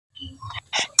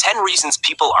10 reasons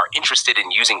people are interested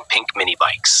in using pink mini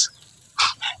bikes.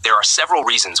 There are several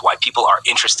reasons why people are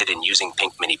interested in using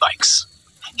pink mini bikes.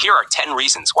 Here are 10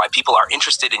 reasons why people are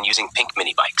interested in using pink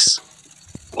mini bikes.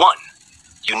 1.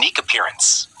 Unique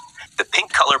appearance. The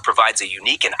pink color provides a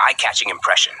unique and eye-catching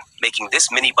impression, making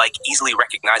this mini bike easily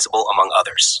recognizable among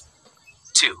others.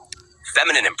 2.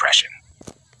 Feminine impression.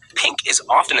 Pink is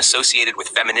often associated with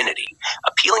femininity,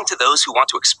 appealing to those who want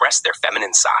to express their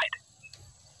feminine side.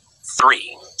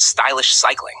 3. Stylish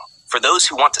cycling. For those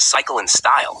who want to cycle in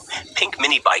style, pink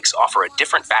mini bikes offer a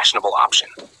different fashionable option.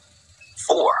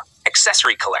 4.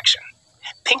 Accessory collection.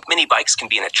 Pink mini bikes can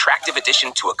be an attractive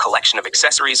addition to a collection of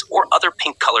accessories or other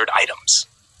pink-colored items.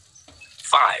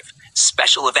 5.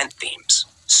 Special event themes.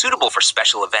 Suitable for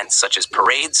special events such as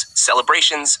parades,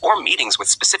 celebrations, or meetings with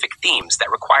specific themes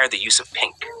that require the use of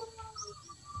pink.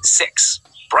 6.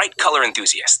 Bright color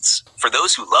enthusiasts. For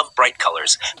those who love bright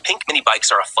colors, pink mini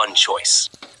bikes are a fun choice.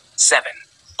 7.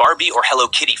 Barbie or Hello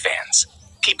Kitty fans.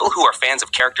 People who are fans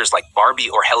of characters like Barbie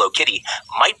or Hello Kitty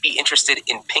might be interested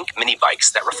in pink mini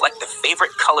bikes that reflect the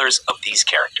favorite colors of these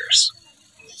characters.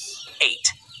 8.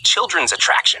 Children's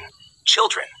attraction.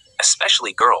 Children,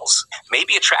 especially girls, may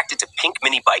be attracted to pink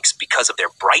mini bikes because of their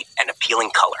bright and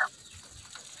appealing color.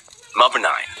 Number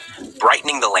 9.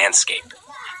 Brightening the landscape.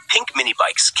 Pink mini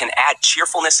bikes can add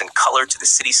cheerfulness and color to the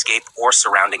cityscape or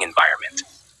surrounding environment.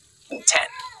 10.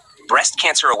 Breast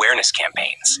cancer awareness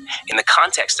campaigns. In the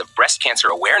context of breast cancer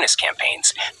awareness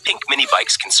campaigns, pink mini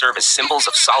bikes can serve as symbols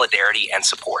of solidarity and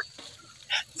support.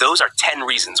 Those are 10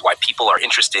 reasons why people are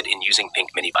interested in using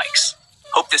pink mini bikes.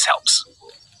 Hope this helps.